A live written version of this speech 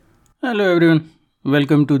Hello everyone,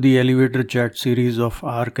 welcome to the elevator chat series of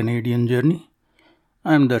our Canadian journey.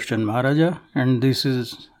 I am Darshan Maharaja and this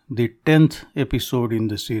is the 10th episode in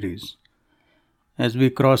the series. As we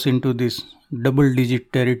cross into this double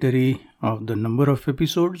digit territory of the number of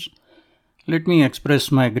episodes, let me express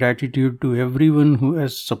my gratitude to everyone who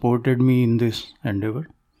has supported me in this endeavor.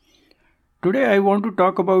 Today I want to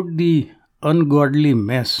talk about the ungodly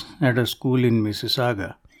mess at a school in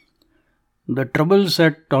Mississauga. The troubles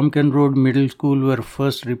at Tompkin Road Middle School were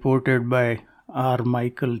first reported by R.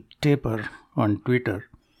 Michael Taper on Twitter,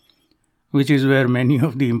 which is where many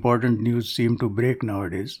of the important news seem to break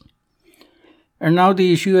nowadays. And now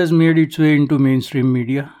the issue has made its way into mainstream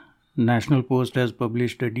media. National Post has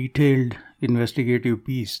published a detailed investigative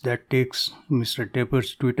piece that takes Mr.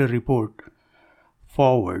 Taper's Twitter report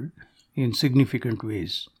forward in significant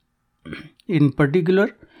ways. In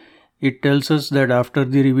particular, it tells us that after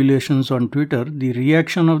the revelations on Twitter, the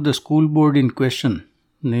reaction of the school board in question,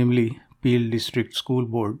 namely Peel District School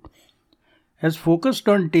Board, has focused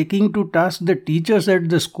on taking to task the teachers at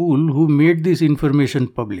the school who made this information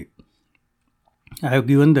public. I have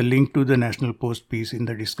given the link to the National Post piece in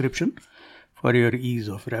the description for your ease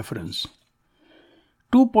of reference.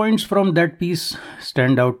 2 points from that piece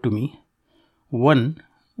stand out to me. One,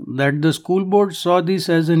 that the school board saw this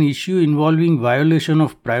as an issue involving violation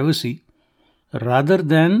of privacy rather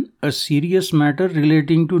than a serious matter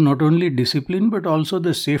relating to not only discipline but also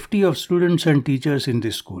the safety of students and teachers in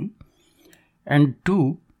this school. And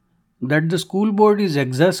two, that the school board is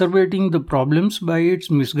exacerbating the problems by its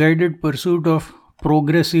misguided pursuit of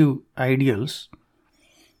progressive ideals.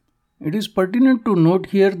 It is pertinent to note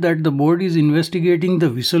here that the board is investigating the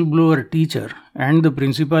whistleblower teacher and the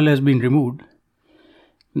principal has been removed.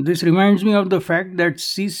 This reminds me of the fact that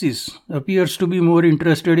CSIS appears to be more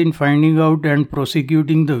interested in finding out and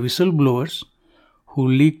prosecuting the whistleblowers who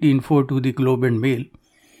leaked info to the Globe and Mail,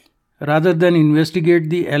 rather than investigate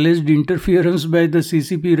the alleged interference by the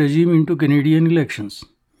CCP regime into Canadian elections.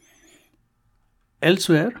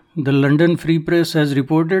 Elsewhere, the London Free Press has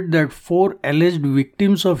reported that 4 alleged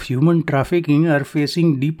victims of human trafficking are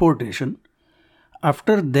facing deportation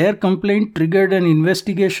after their complaint triggered an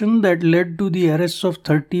investigation that led to the arrests of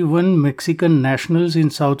 31 Mexican nationals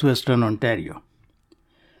in southwestern Ontario.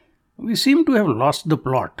 We seem to have lost the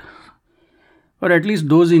plot, or at least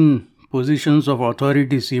those in positions of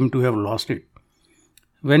authority seem to have lost it.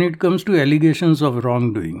 When it comes to allegations of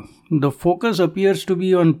wrongdoing, the focus appears to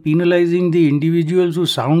be on penalizing the individuals who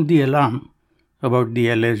sound the alarm about the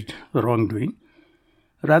alleged wrongdoing,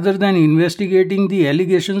 rather than investigating the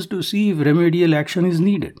allegations to see if remedial action is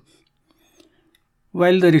needed.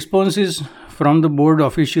 While the responses from the board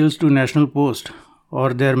officials to National Post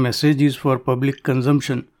or their messages for public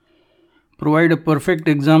consumption provide a perfect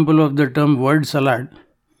example of the term word salad,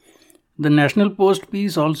 the National Post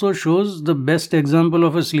piece also shows the best example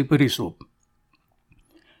of a slippery slope.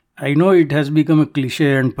 I know it has become a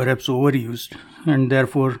cliché and perhaps overused, and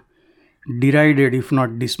therefore derided if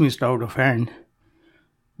not dismissed out of hand.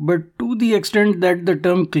 But to the extent that the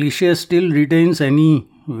term cliché still retains any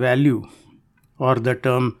value, or the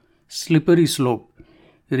term slippery slope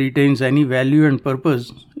retains any value and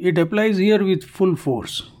purpose, it applies here with full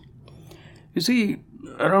force. You see,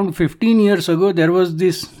 around 15 years ago, there was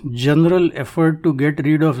this general effort to get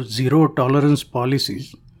rid of zero tolerance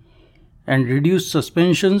policies and reduce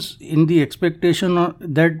suspensions in the expectation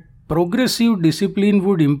that progressive discipline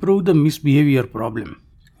would improve the misbehavior problem.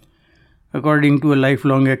 According to a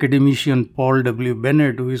lifelong academician, Paul W.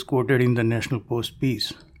 Bennett, who is quoted in the National Post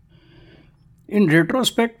piece. In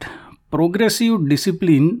retrospect, progressive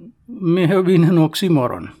discipline may have been an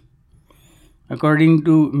oxymoron. According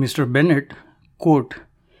to Mr. Bennett, quote,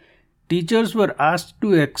 teachers were asked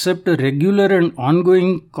to accept a regular and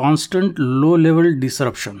ongoing constant low-level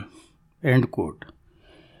disruption, end quote.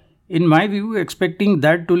 In my view, expecting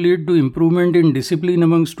that to lead to improvement in discipline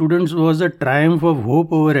among students was a triumph of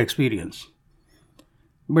hope over experience.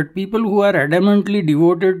 But people who are adamantly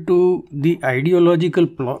devoted to the ideological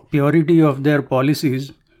purity of their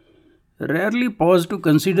policies rarely pause to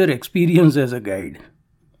consider experience as a guide.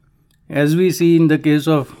 As we see in the case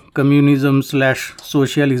of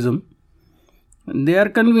communism/socialism, they are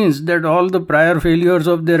convinced that all the prior failures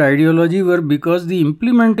of their ideology were because the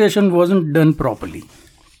implementation wasn't done properly.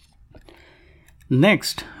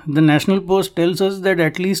 Next, the National Post tells us that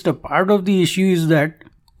at least a part of the issue is that,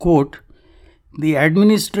 quote, the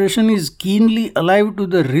administration is keenly alive to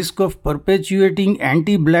the risk of perpetuating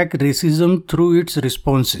anti-black racism through its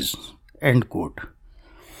responses, end quote.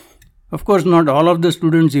 Of course, not all of the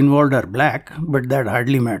students involved are black, but that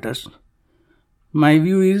hardly matters. My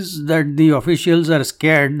view is that the officials are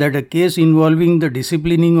scared that a case involving the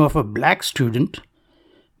disciplining of a black student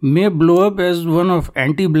may blow up as one of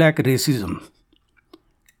anti-black racism.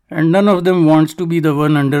 And none of them wants to be the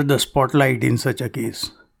one under the spotlight in such a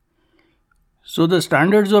case. So the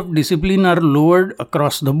standards of discipline are lowered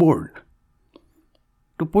across the board.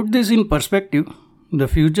 To put this in perspective, the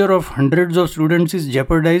future of hundreds of students is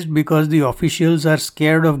jeopardized because the officials are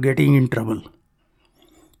scared of getting in trouble.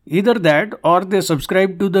 Either that, or they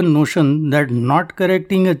subscribe to the notion that not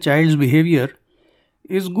correcting a child's behavior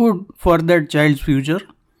is good for that child's future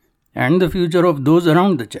and the future of those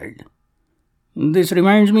around the child. This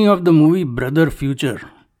reminds me of the movie Brother Future,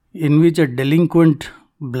 in which a delinquent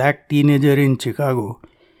black teenager in Chicago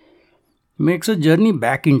makes a journey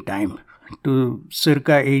back in time to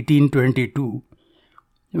circa 1822,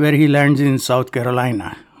 where he lands in South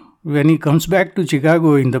Carolina. When he comes back to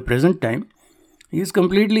Chicago in the present time, he is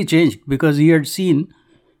completely changed because he had seen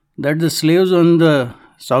that the slaves on the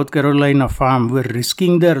South Carolina farm were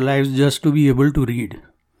risking their lives just to be able to read.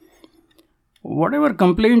 Whatever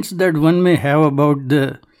complaints that one may have about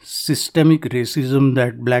the systemic racism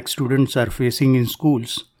that black students are facing in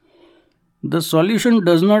schools, the solution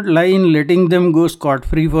does not lie in letting them go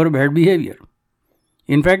scot-free for bad behavior.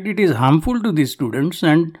 In fact, it is harmful to these students,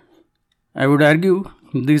 and I would argue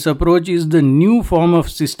this approach is the new form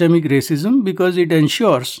of systemic racism because it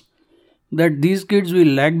ensures that these kids will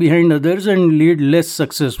lag behind others and lead less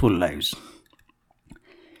successful lives.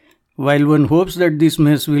 While one hopes that this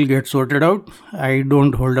mess will get sorted out, I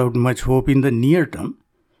don't hold out much hope in the near term.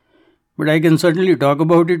 But I can certainly talk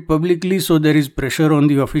about it publicly so there is pressure on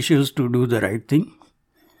the officials to do the right thing.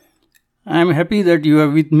 I am happy that you are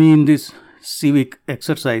with me in this civic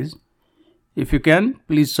exercise. If you can,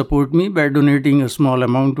 please support me by donating a small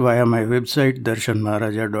amount via my website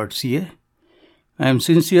darshanmaharaja.ca. I am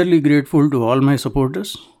sincerely grateful to all my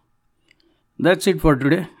supporters. That's it for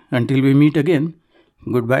today. Until we meet again,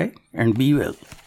 goodbye and be well.